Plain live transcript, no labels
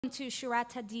To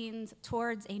Shurat HaDin's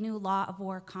Towards a New Law of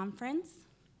War conference.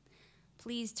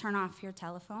 Please turn off your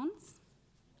telephones.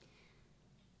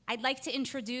 I'd like to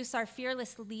introduce our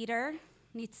fearless leader,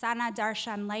 Nitsana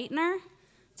Darshan-Leitner,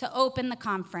 to open the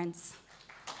conference.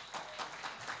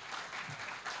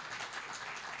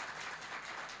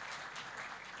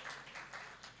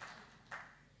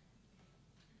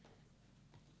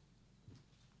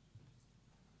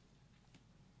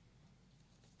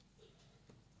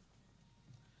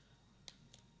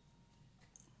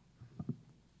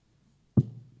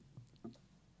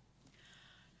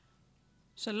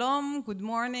 Shalom, good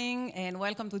morning, and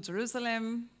welcome to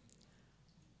Jerusalem.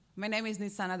 My name is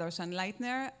Nitsana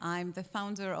Darshan-Leitner. I'm the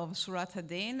founder of Shurat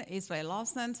HaDin, Israel Law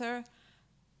Center,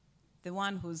 the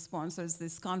one who sponsors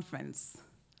this conference.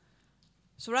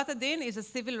 Shurat HaDin is a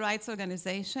civil rights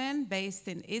organization based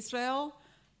in Israel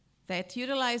that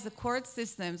utilizes the court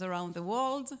systems around the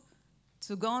world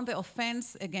to go on the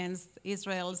offense against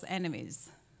Israel's enemies.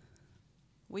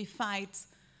 We fight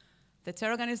the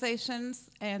terror organizations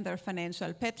and their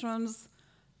financial patrons,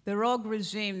 the rogue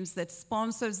regimes that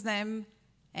sponsors them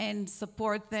and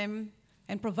support them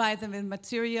and provide them with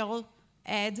material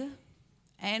aid,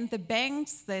 and the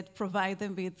banks that provide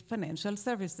them with financial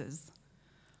services.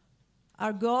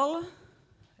 Our goal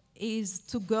is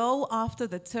to go after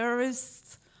the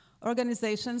terrorist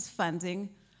organizations'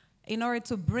 funding in order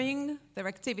to bring their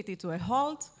activity to a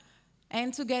halt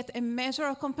and to get a measure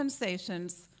of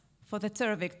compensations for the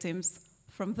terror victims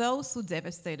from those who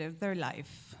devastated their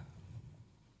life.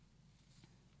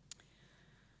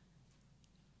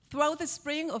 Throughout the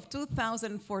spring of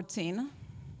 2014,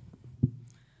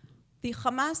 the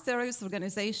Hamas terrorist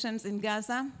organizations in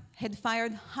Gaza had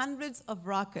fired hundreds of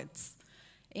rockets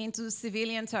into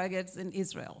civilian targets in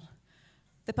Israel.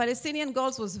 The Palestinian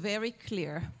goal was very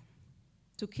clear: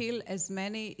 to kill as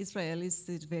many Israeli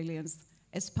civilians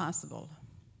as possible.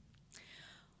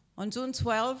 On June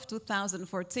 12,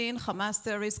 2014, Hamas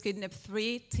terrorists kidnapped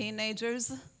 3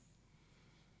 teenagers,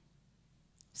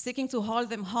 seeking to hold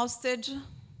them hostage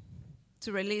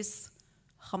to release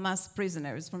Hamas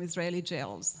prisoners from Israeli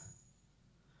jails.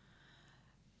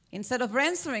 Instead of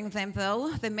ransoming them,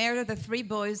 though, they murdered the 3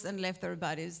 boys and left their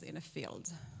bodies in a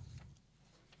field.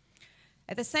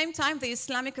 At the same time, the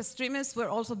Islamic extremists were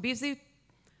also busy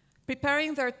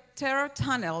preparing their terror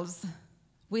tunnels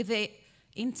with the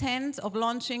intent of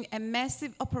launching a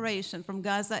massive operation from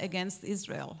Gaza against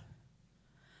Israel.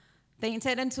 They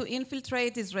intended to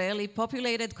infiltrate Israeli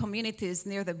populated communities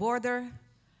near the border,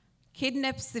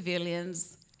 kidnap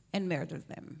civilians, and murder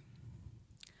them.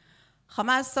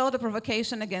 Hamas saw the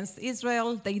provocation against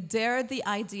Israel. They dared the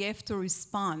IDF to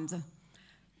respond.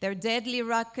 Their deadly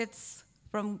rockets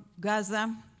from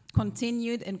Gaza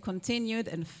continued,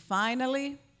 and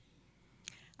finally,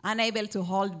 unable to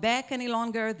hold back any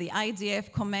longer, the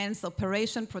IDF commenced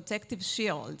Operation Protective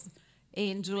Shield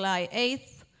in July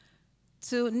 8th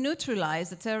to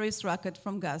neutralize the terrorist rocket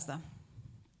from Gaza.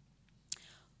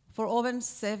 For over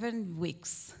 7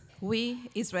 weeks,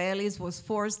 we Israelis was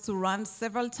forced to run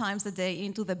several times a day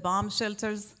into the bomb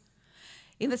shelters.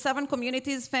 In the 7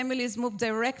 communities, families moved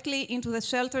directly into the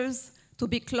shelters to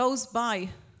be close by,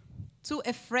 too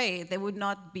afraid they would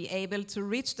not be able to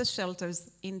reach the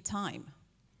shelters in time.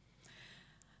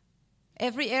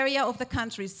 Every area of the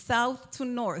country, south to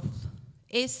north,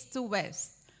 east to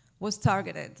west, was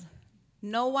targeted.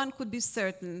 No one could be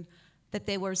certain that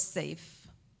they were safe.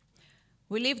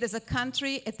 We lived as a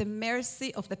country at the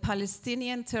mercy of the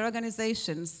Palestinian terror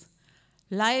organizations.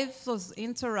 Life was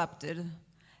interrupted,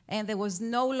 and there was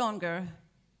no longer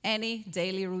any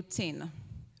daily routine.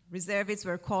 Reservists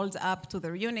were called up to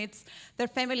their units. Their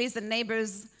families and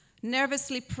neighbors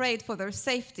nervously prayed for their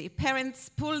safety. Parents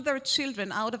pulled their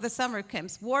children out of the summer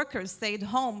camps. Workers stayed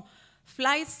home.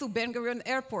 Flights to Ben Gurion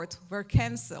Airport were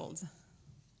canceled.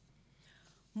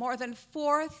 More than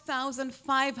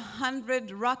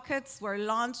 4,500 rockets were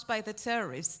launched by the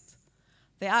terrorists.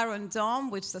 The Iron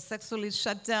Dome, which successfully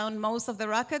shut down most of the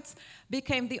rockets,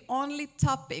 became the only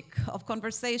topic of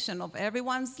conversation of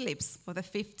everyone's lips for the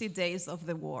 50 days of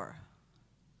the war.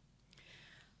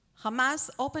 Hamas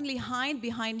openly hid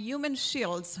behind human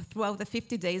shields throughout the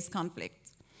 50 days conflict.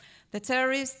 The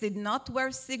terrorists did not wear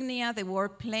insignia, they wore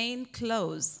plain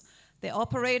clothes. They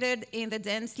operated in the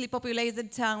densely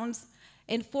populated towns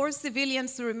and forced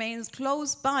civilians to remain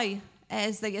close by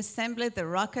as they assembled the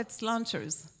rocket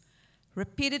launchers.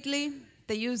 Repeatedly,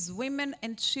 they used women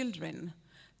and children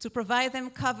to provide them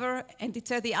cover and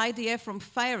deter the IDF from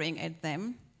firing at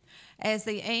them as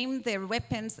they aimed their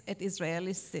weapons at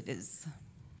Israeli cities.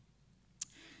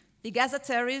 The Gaza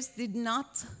terrorists did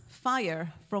not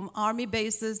fire from army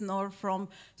bases nor from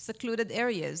secluded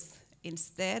areas.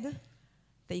 Instead,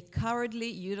 they cowardly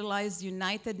utilized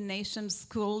United Nations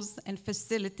schools and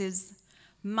facilities,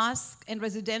 mosques and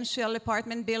residential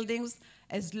apartment buildings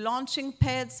as launching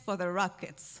pads for their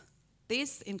rockets.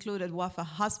 This included Wafa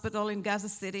Hospital in Gaza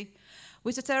City,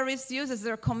 which the terrorists used as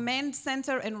their command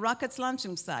center and rockets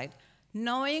launching site,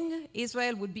 knowing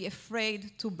Israel would be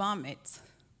afraid to bomb it.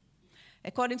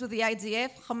 According to the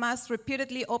IDF, Hamas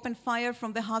repeatedly opened fire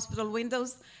from the hospital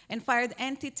windows and fired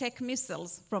anti-tank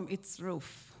missiles from its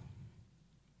roof.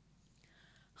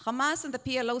 Hamas and the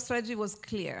PLO strategy was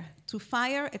clear: to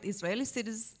fire at Israeli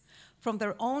cities from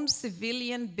their own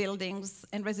civilian buildings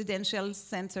and residential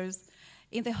centers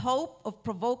in the hope of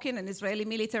provoking an Israeli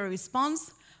military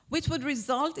response, which would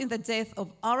result in the death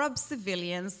of Arab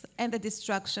civilians and the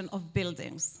destruction of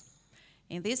buildings.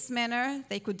 In this manner,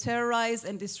 they could terrorize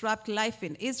and disrupt life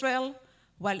in Israel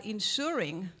while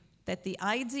ensuring that the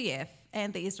IDF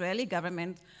and the Israeli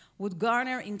government would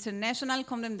garner international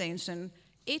condemnation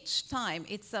each time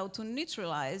it sought to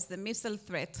neutralize the missile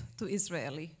threat to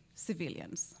Israeli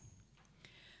civilians.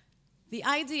 The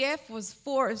IDF was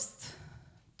forced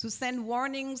to send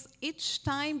warnings each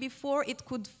time before it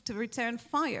could return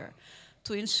fire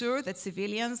to ensure that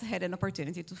civilians had an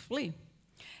opportunity to flee.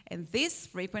 And this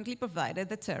frequently provided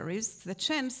the terrorists the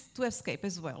chance to escape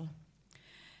as well.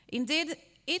 Indeed,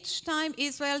 each time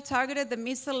Israel targeted the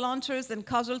missile launchers and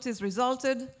casualties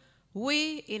resulted,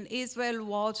 we in Israel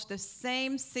watched the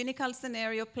same cynical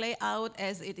scenario play out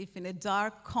as if in a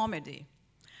dark comedy.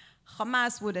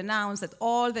 Hamas would announce that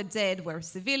all the dead were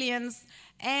civilians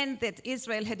and that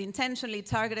Israel had intentionally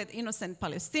targeted innocent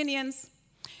Palestinians.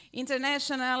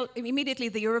 Immediately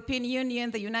the European Union,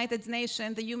 the United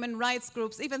Nations, the human rights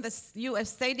groups, even the US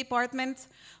State Department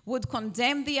would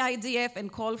condemn the IDF and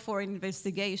call for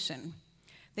investigation.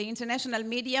 The international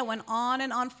media went on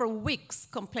and on for weeks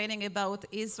complaining about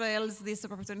Israel's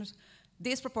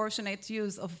disproportionate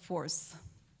use of force.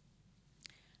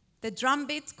 The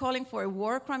drumbeat calling for a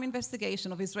war crime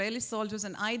investigation of Israeli soldiers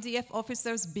and IDF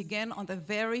officers began on the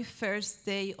very first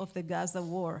day of the Gaza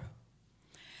war.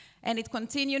 And it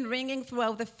continued ringing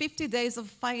throughout the 50 days of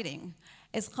fighting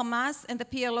as Hamas and the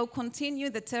PLO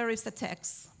continued the terrorist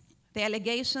attacks. The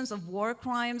allegations of war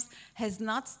crimes has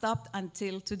not stopped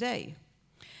until today.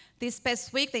 This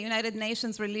past week, the United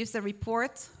Nations released a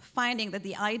report finding that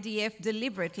the IDF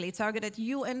deliberately targeted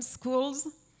UN schools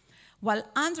while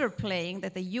underplaying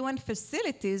that the UN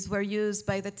facilities were used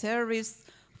by the terrorists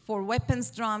for weapons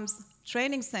drums,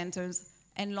 training centers,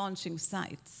 and launching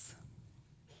sites.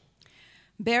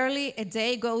 Barely a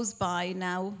day goes by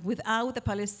now without the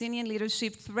Palestinian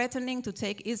leadership threatening to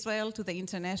take Israel to the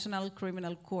International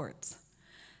Criminal Court.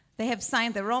 They have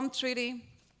signed the Rome Treaty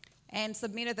and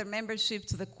submitted their membership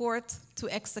to the court to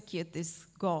execute this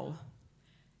goal.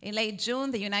 In late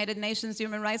June, the United Nations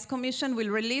Human Rights Commission will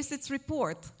release its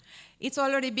report. It's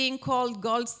already being called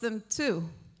Goldstone 2,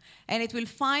 and it will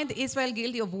find Israel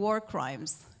guilty of war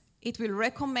crimes. It will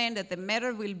recommend that the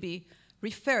matter will be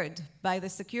referred by the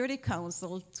Security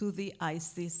Council to the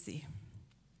ICC.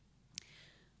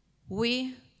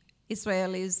 We,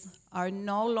 Israelis, are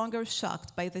no longer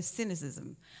shocked by the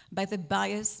cynicism, by the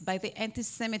bias, by the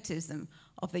anti-Semitism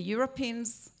of the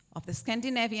Europeans, of the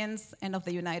Scandinavians, and of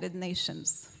the United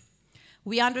Nations.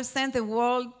 We understand the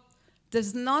world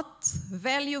does not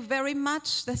value very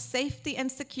much the safety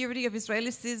and security of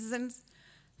Israeli citizens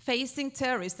facing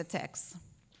terrorist attacks.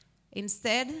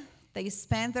 Instead, they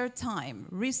spend their time,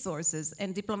 resources,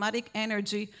 and diplomatic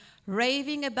energy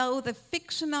raving about the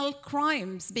fictional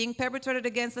crimes being perpetrated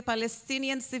against the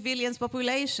Palestinian civilian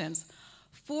populations,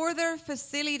 further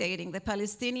facilitating the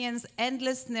Palestinians'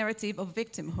 endless narrative of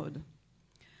victimhood.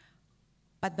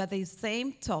 But by the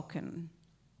same token,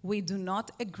 we do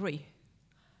not agree,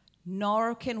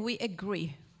 nor can we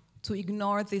agree to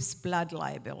ignore this blood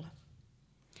libel.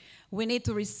 We need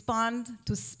to respond,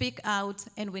 to speak out,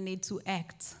 and we need to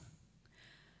act.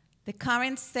 The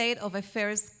current state of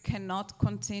affairs cannot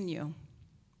continue.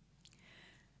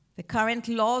 The current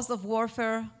laws of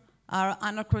warfare are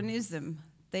anachronism.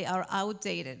 They are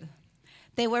outdated.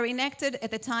 They were enacted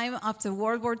at the time after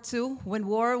World War II, when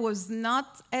war was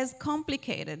not as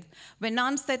complicated, when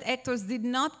non-state actors did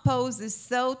not pose this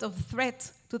sort of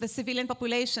threat to the civilian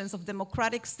populations of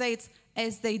democratic states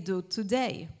as they do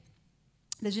today.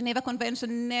 The Geneva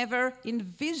Convention never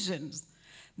envisions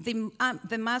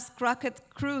the mass rocket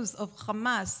crews of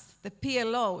Hamas, the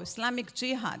PLO, Islamic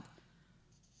Jihad,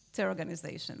 terror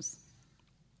organizations.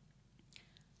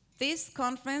 This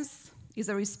conference is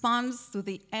a response to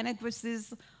the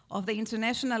inadequacies of the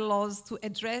international laws to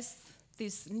address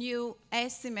this new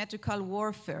asymmetrical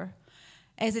warfare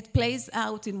as it plays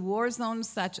out in war zones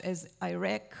such as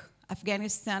Iraq,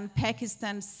 Afghanistan,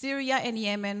 Pakistan, Syria, and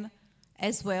Yemen,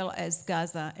 as well as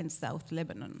Gaza and South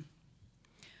Lebanon.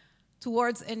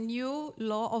 Towards a New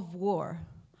Law of War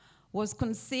was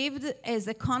conceived as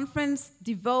a conference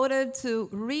devoted to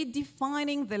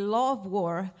redefining the law of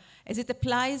war as it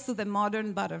applies to the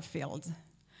modern battlefield.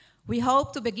 We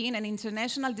hope to begin an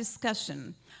international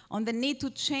discussion on the need to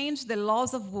change the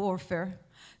laws of warfare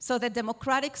so that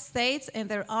democratic states and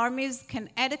their armies can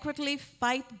adequately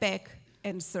fight back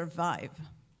and survive,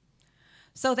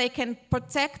 so they can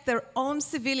protect their own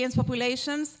civilian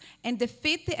populations and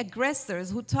defeat the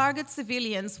aggressors who target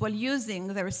civilians while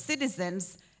using their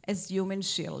citizens as human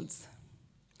shields.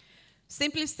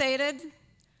 Simply stated,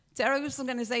 terrorist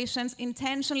organizations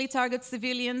intentionally target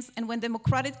civilians, and when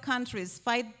democratic countries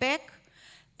fight back,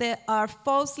 they are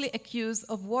falsely accused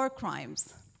of war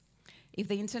crimes. If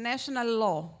the international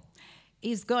law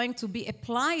is going to be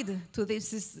applied to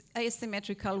this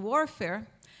asymmetrical warfare,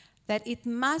 that it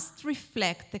must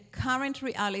reflect the current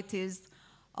realities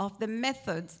of the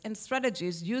methods and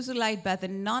strategies utilized by the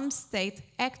non-state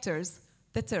actors,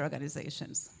 the terror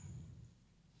organizations.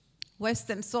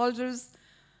 Western soldiers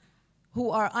who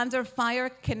are under fire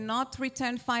cannot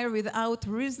return fire without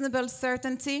reasonable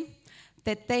certainty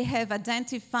that they have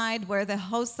identified where the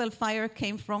hostile fire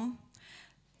came from.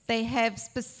 They have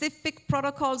specific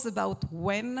protocols about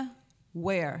when,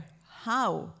 where,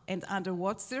 how, and under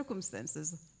what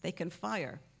circumstances they can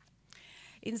fire.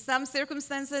 In some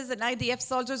circumstances, an IDF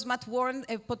soldier must warn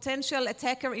a potential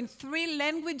attacker in 3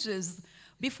 languages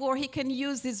before he can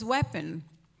use his weapon.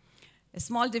 A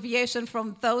small deviation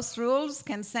from those rules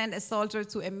can send a soldier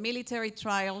to a military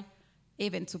trial,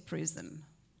 even to prison.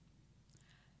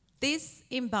 This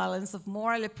imbalance of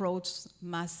moral approach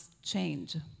must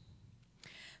change.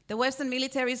 The Western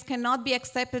militaries cannot be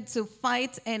accepted to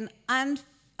fight an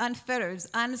unfettered,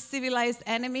 uncivilized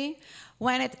enemy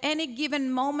when at any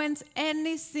given moment,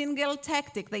 any single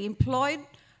tactic they employed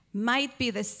might be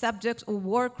the subject of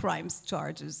war crimes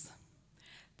charges.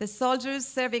 The soldiers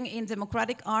serving in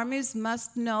democratic armies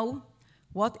must know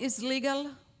what is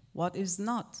legal, what is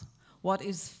not, what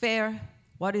is fair,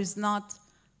 what is not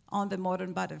on the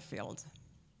modern battlefield.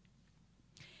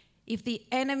 If the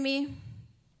enemy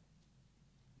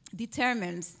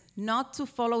determines not to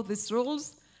follow these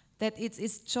rules, that it's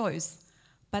its choice,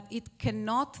 but it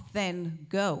cannot then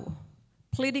go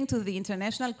pleading to the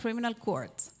International Criminal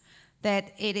Court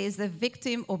that it is the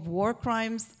victim of war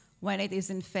crimes when it is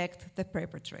in fact the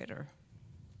perpetrator.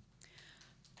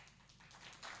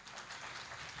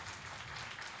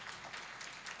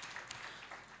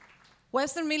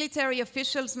 Western military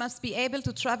officials must be able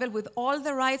to travel with all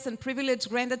the rights and privileges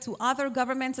granted to other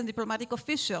governments and diplomatic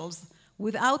officials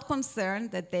without concern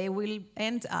that they will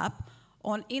end up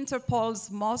on Interpol's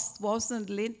most wanted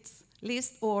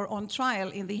list or on trial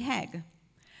in The Hague.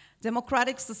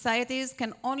 Democratic societies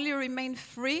can only remain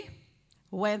free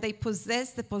when they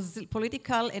possess the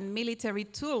political and military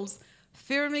tools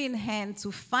firmly in hand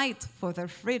to fight for their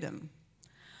freedom.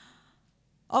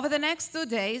 Over the next 2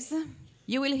 days,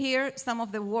 you will hear some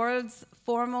of the world's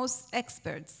foremost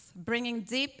experts, bringing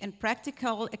deep and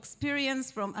practical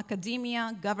experience from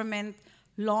academia, government,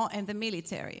 law, and the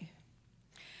military.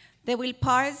 They will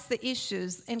parse the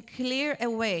issues and clear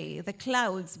away the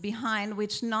clouds behind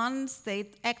which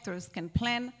non-state actors can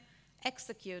plan,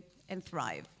 execute, and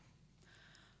thrive.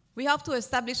 We hope to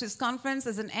establish this conference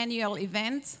as an annual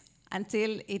event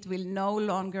until it will no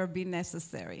longer be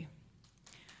necessary.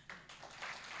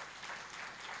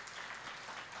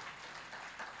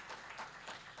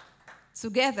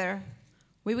 Together,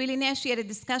 we will initiate a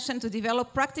discussion to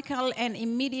develop practical and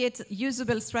immediate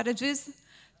usable strategies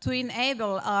to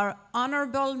enable our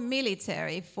honorable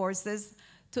military forces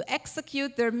to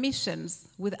execute their missions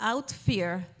without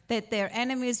fear that their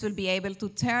enemies will be able to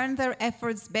turn their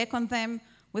efforts back on them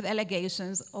with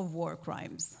allegations of war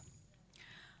crimes.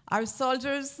 Our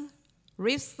soldiers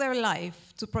risk their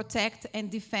life to protect and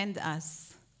defend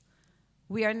us.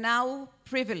 We are now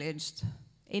privileged,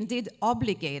 indeed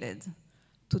obligated,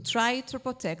 to try to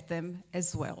protect them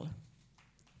as well.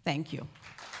 Thank you.